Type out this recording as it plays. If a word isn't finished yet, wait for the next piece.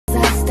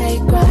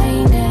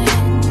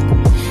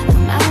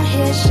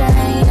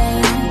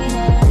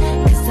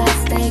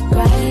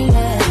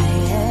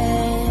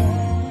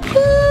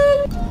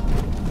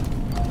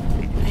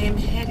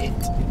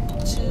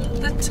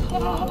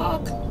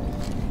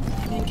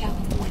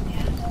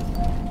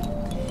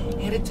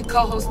headed to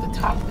co-host the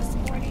talk this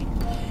morning.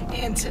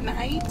 And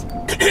tonight,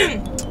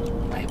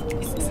 my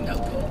voice is no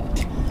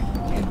good.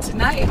 And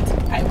tonight,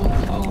 I will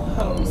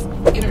co-host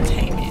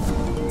Entertainment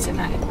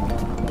Tonight.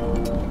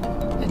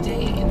 A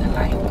day in the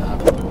life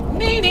of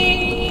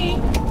NeNE.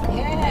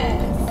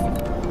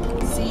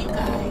 Yes. See you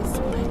guys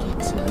when I get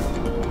to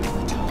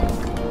the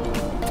talk.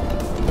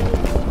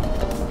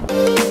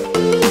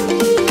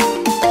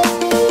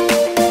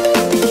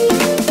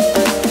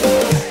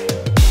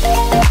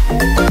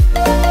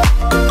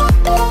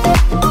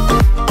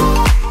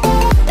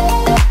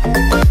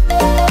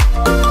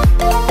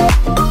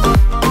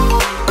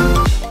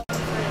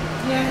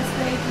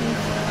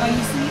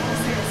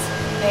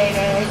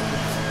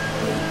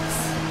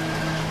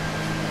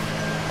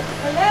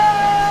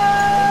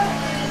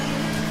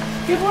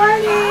 Good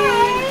morning.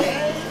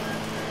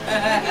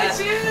 Look at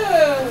you.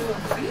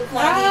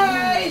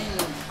 Hi.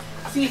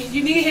 See,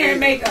 you need hair and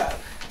makeup.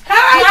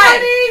 Hi,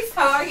 ladies.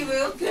 How are you,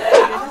 Will? Good.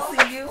 Good to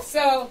see you.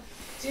 So,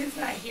 Jen's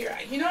not here.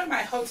 You know, in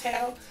my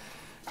hotel,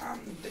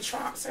 the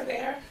trunks are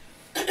there.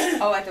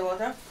 Oh, at the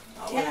water?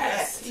 Oh,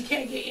 yes. You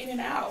can't get in and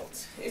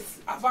out. It's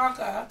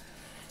Ivanka,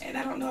 and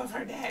I don't know if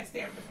her dad's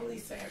there. The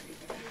police are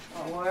everything.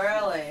 Oh,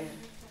 really?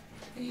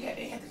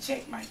 They had to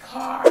check my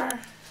car,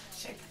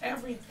 check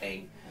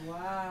everything.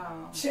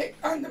 Wow. Check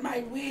under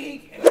my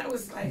wig, and I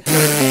was like, oh,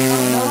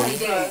 no, they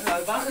did.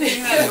 No, Ivanka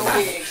didn't have your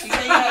wig. She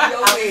didn't have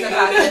your wig. I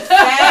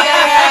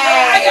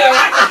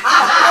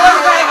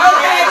was like,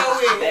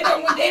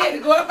 okay. They had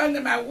to go up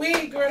under my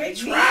wig, girl. They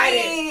tried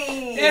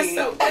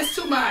it. That's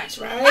too much,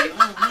 right?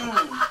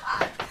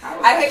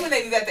 I hate when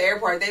they do that at the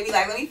airport. They be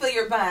like, let me feel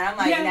your bun. I'm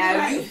like,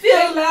 yeah, you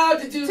feel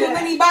allowed to do too that.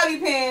 many bobby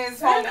pins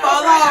won't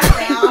fall off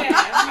now.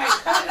 I'm like,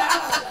 cut it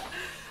out.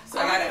 So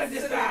I gotta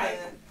decide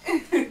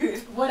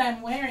what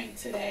I'm wearing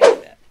today.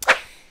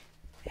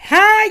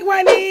 Hi,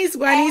 Guanice.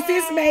 Guanice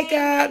is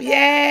makeup.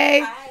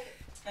 Yay. Hi.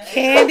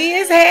 Candy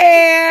is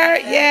hair.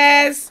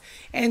 Yes.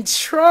 And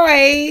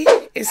Troy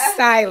is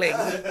styling.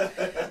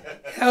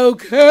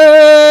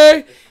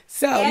 Okay.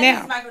 So and now.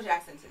 It's Michael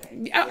Jackson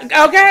today.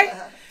 Okay.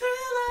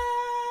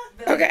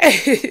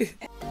 Okay.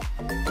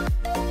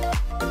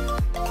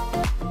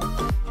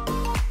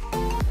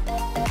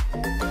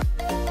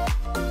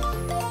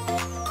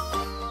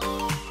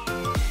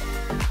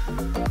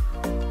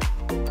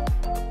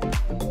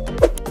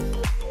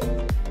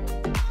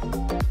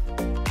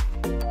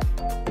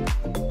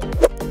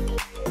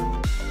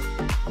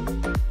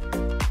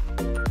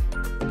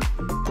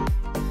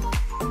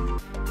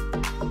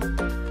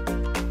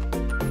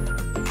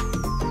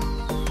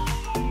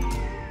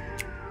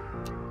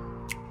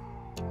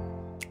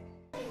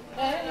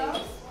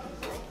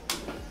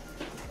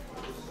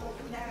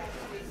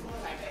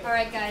 All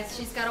right, guys,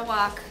 she's got to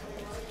walk.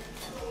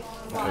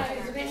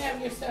 Do they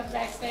have your stuff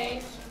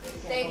backstage?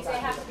 They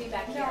have to be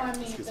back here. No, I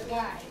mean the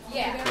guys.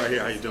 Yeah. Right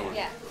here, how you doing?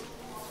 Yeah.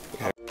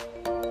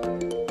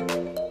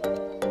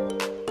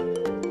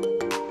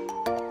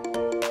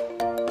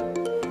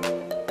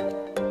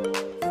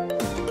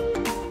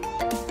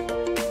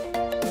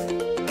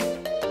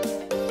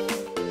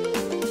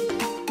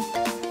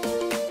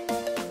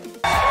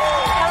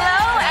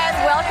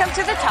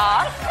 To the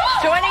top.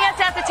 Joining us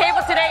at the table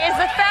today is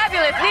the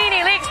fabulous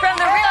Nene Leakes from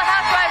the Real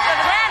Housewives of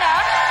Atlanta.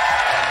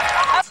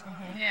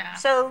 Yeah.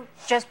 So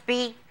just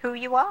be who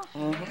you are. Do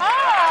you feel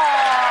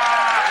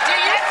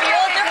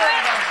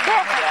different?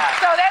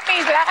 So that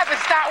means that I have to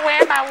stop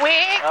wearing my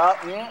wig?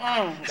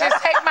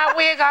 Just take my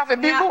wig off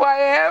and be who I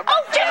am?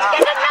 Oh, just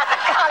get another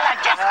color.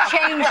 Just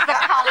change the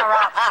color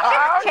up.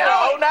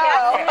 No.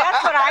 That's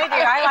what I do.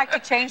 I like to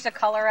change the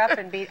color up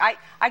and be.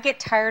 I get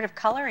tired of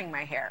coloring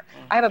my hair.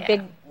 I have a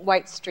big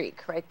white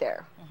streak right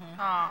there.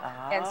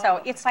 And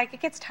so it's like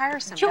it gets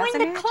tiresome. Join doesn't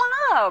the it?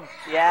 club.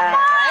 Yeah.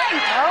 Take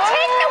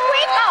the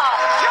wig off.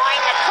 Join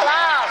the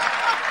club.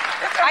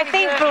 I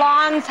think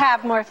blondes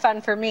have more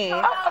fun for me. Oh,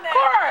 of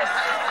course.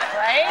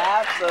 Right?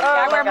 Absolutely.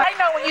 I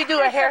know when you do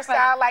a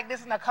hairstyle like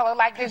this and a color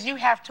like this, you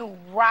have to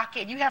rock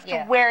it. You have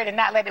to wear it and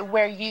not let it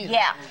wear you.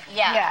 Yeah.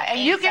 And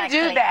you can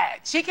do that.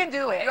 She can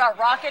do it. You are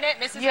rocking it,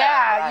 Mrs.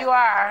 Yeah, you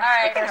are. All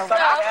right. Something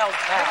else.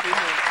 It's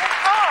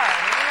hard,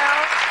 you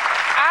know.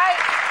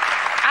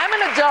 I'm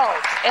an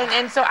adult,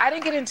 and so I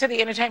didn't get into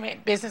the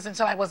entertainment business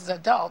until I was an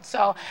adult.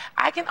 So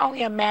I can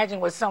only imagine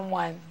what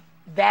someone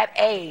that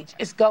age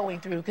is going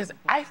through, because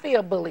I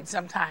feel bullied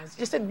sometimes,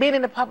 just being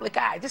in the public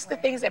eye, just the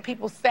things that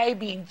people say,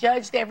 being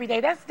judged every day.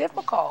 That's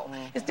difficult.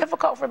 It's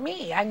difficult for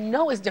me. I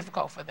know it's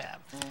difficult for them.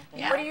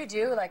 Yeah. What do you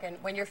do, like,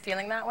 when you're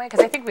feeling that way? Because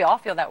I think we all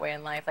feel that way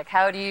in life. Like,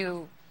 how do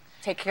you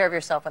take care of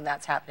yourself when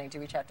that's happening? Do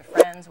you reach out to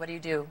friends? What do you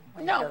do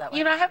when you feel that way?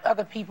 You know, I have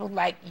other people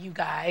like you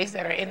guys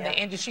that are in the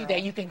industry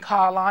that you can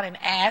call on and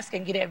ask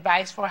and get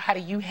advice for. How do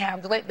you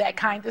handle it? That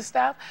kind of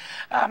stuff.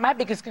 My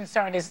biggest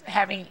concern is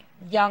having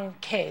young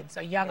kids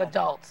or young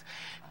adults,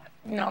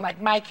 you know,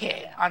 like my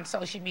kid on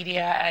social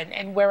media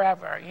and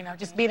wherever, you know,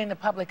 just being in the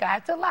public eye.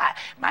 It's a lot.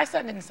 My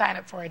son didn't sign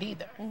up for it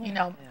either. You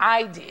know,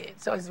 I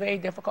did. So it's very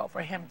difficult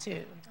for him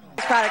too.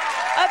 Product.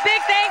 A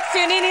big thanks to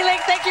Nene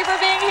Leakes. Thank you for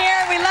being here.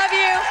 We love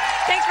you.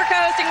 Thanks for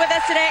co-hosting with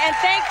us today, and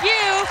thank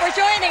you for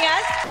joining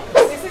us.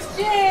 This is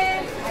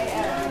Jen.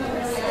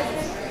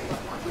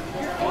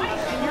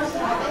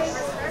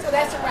 So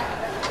that's a wrap.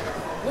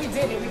 We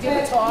did it. We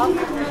did the talk.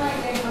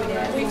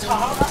 We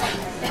talked.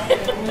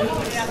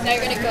 Now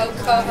you're going to go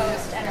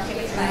co-host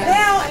Entertainment Tonight.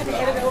 Now I'm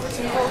headed over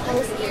to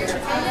co-host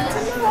Entertainment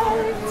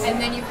Tonight. And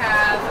then you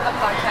have a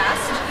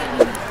podcast.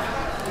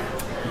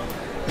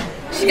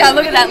 She got to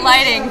look at that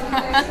lighting.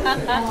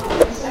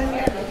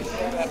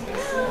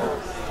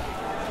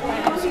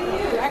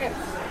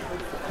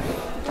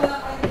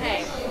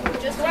 Hey,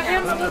 just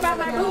remember about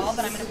my boots.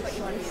 But I'm going to put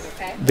you on mute,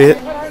 okay?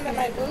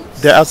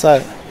 They're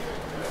outside.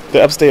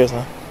 They're upstairs,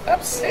 huh?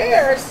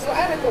 Upstairs? So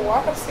I have to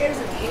walk upstairs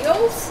in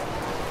heels?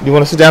 You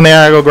want to sit down there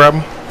and I go grab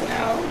them?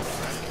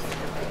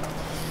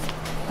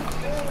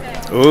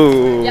 No.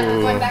 Ooh. Yeah,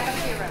 I'm going back up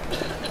to your room.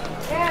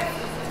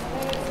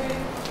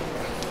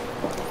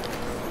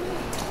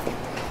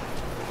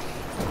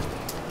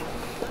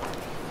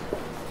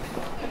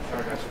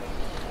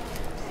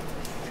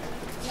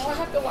 No, I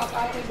have to walk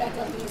all the way back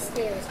up these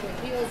stairs with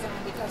heels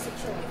on because of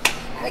Troy.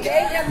 I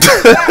gave him the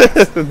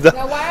advice.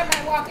 Now why am I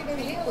walking in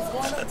heels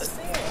going up the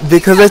stairs?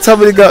 Because they told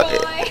me to go.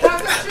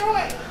 Because of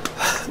Troy.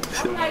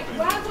 I'm like,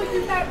 why would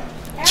you not?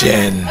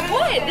 Jen.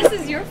 What? This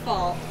is your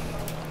fault.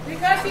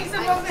 Because he's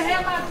supposed to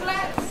have my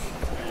flats.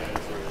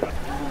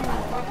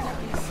 Walking up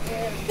these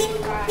stairs.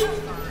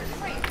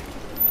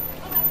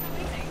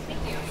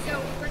 Thank you. So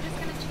we're just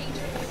going to change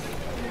it.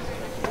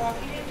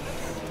 Walking in.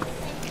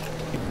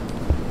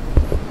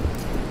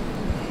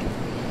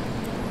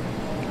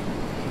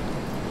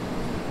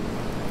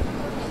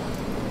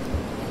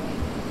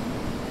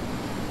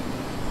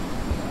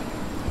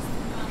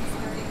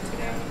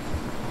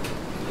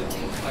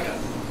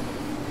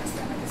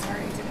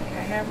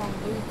 I have on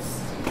boots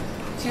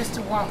just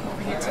to walk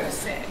over here to the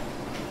set.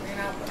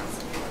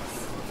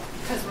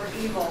 Because we're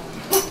evil.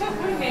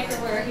 We make her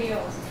wear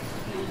heels.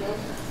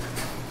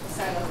 This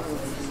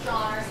is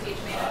John, our stage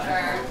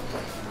manager.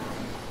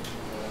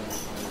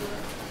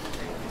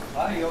 Hi,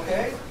 you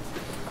okay?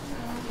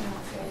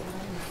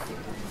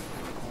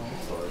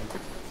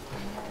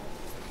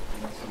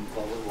 Some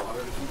bottled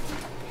water.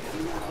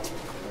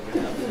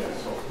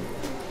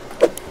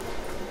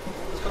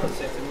 It's kind of the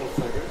same thing, little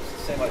flavors.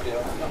 Same idea.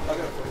 I got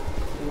it for you.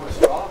 You want a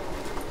straw?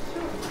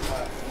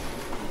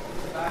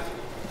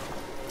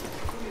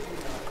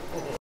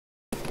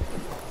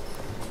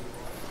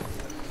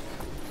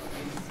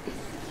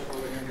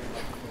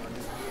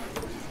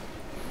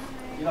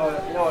 You know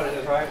what it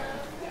is, right?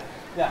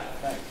 Yeah,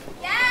 thanks.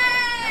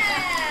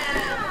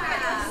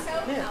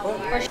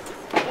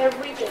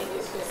 Everything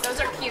is good. Those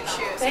are cute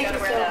shoes. Thank you you gotta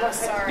so wear much. those.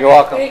 Sorry. You're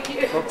welcome. Thank you.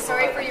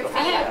 Sorry for your I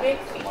have feet.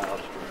 big feet.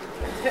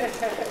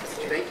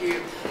 Thank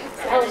you.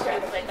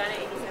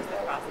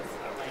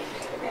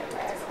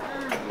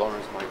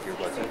 Lawrence might be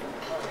about it.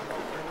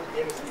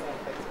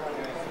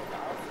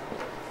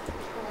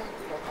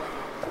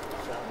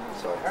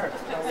 So I heard.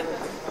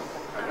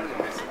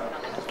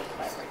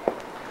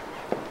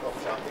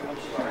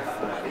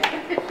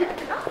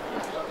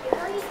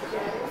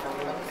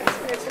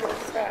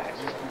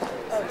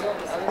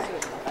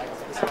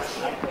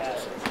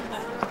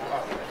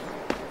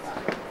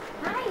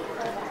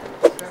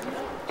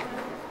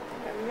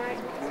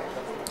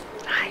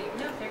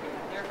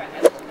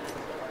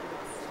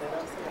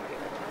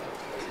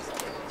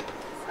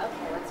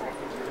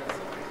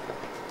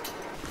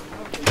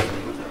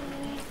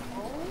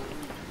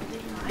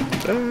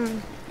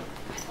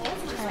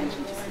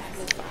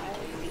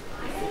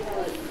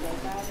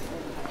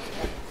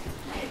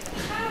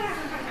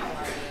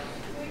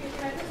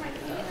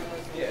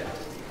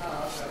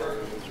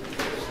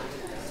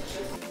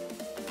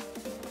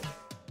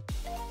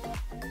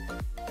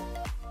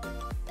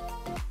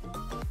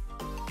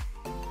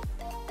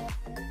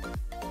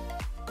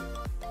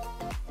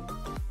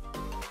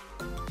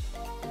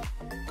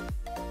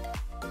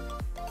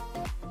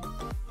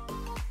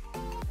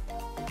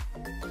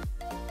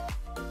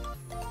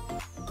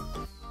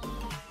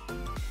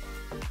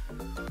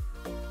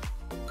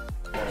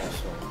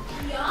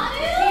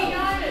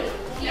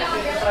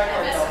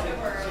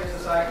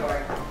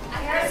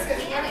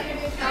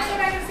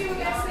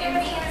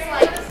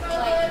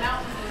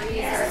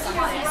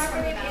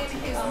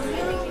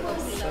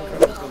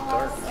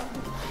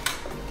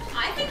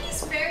 I think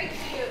he's very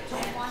cute.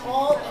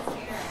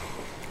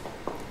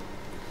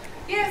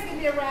 Yeah, it's gonna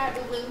be a ride,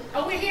 Lulu.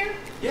 Oh, we're here?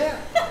 Yeah.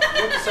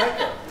 What's the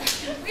cycle?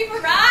 We've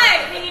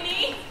arrived,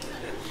 Nene.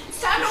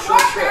 It's time to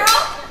work, girl.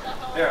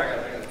 There, I got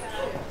it.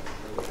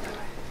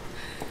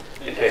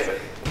 You tape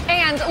it.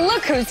 And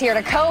look who's here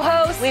to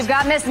co-host. We've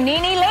got Miss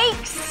Nene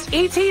Leakes.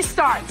 ET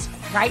starts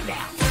right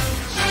now.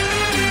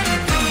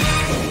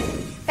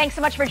 Thanks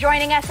so much for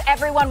joining us,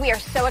 everyone. We are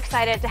so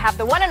excited to have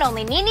the one and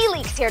only Nene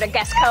Leakes here to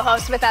guest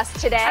co-host with us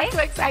today. I'm so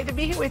excited to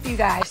be here with you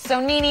guys. So,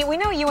 Nene, we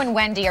know you and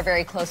Wendy are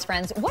very close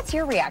friends. What's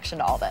your reaction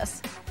to all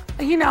this?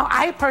 You know,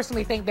 I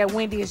personally think that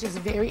Wendy is just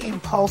very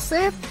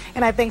impulsive,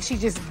 and I think she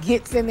just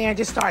gets in there and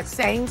just starts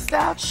saying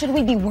stuff. Should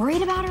we be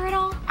worried about her at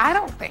all? I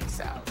don't think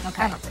so.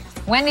 Okay. I don't think so.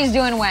 Wendy's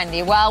doing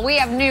Wendy. Well, we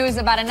have news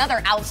about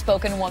another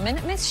outspoken woman,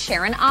 Miss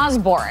Sharon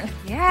Osbourne.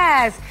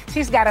 Yes,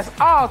 she's got us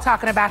all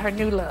talking about her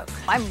new look.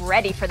 I'm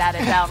ready for that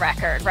Adele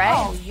record, right?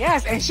 Oh,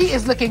 yes, and she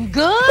is looking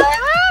good.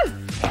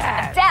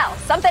 Yes. Adele,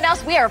 something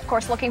else we are, of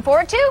course, looking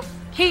forward to.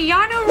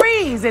 Keanu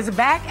Reeves is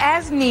back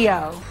as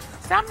Neo.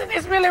 Something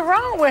is really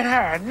wrong with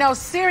her. No,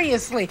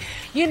 seriously.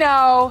 You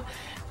know,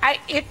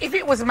 if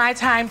it was my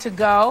time to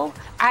go,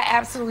 I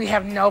absolutely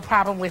have no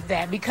problem with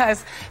that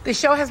because the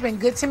show has been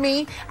good to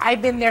me.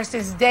 I've been there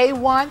since day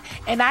one,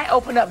 and I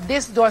opened up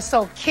this door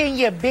so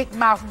Kenya Big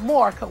Mouth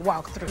Moore could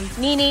walk through.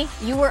 Nene,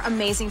 you were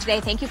amazing today.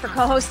 Thank you for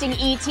co-hosting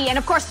ET. And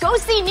of course, go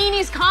see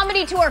Nene's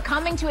comedy tour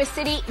coming to a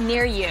city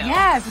near you.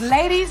 Yes,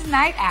 ladies'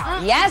 night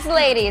out. Yes,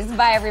 ladies.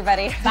 Bye,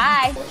 everybody.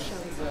 Bye.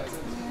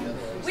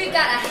 We've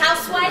got a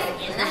housewife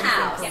in the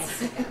house.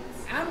 Yes.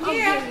 I'm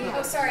here.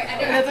 Oh, sorry. I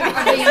didn't.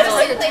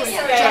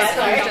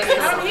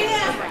 I'm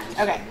here.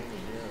 Okay.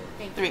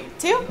 3,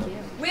 2.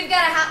 We've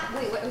got a house.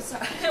 Wait,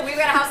 sorry. We've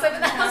got a housewife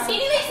in the house.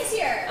 Nene Leakes is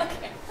here.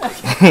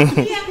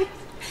 Okay. Yeah.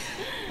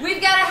 We've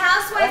got a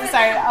housewife. I'm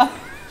sorry.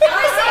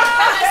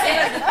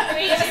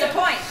 Give us a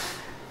point.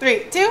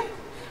 3, 2.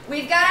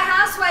 We've got a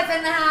housewife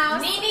in the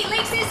house. Nene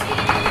Leakes is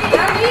here.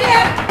 I'm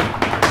here.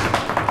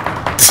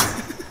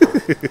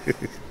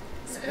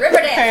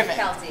 Riverdale, Perfect.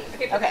 Kelsey.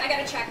 Okay, Okay. I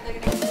gotta check.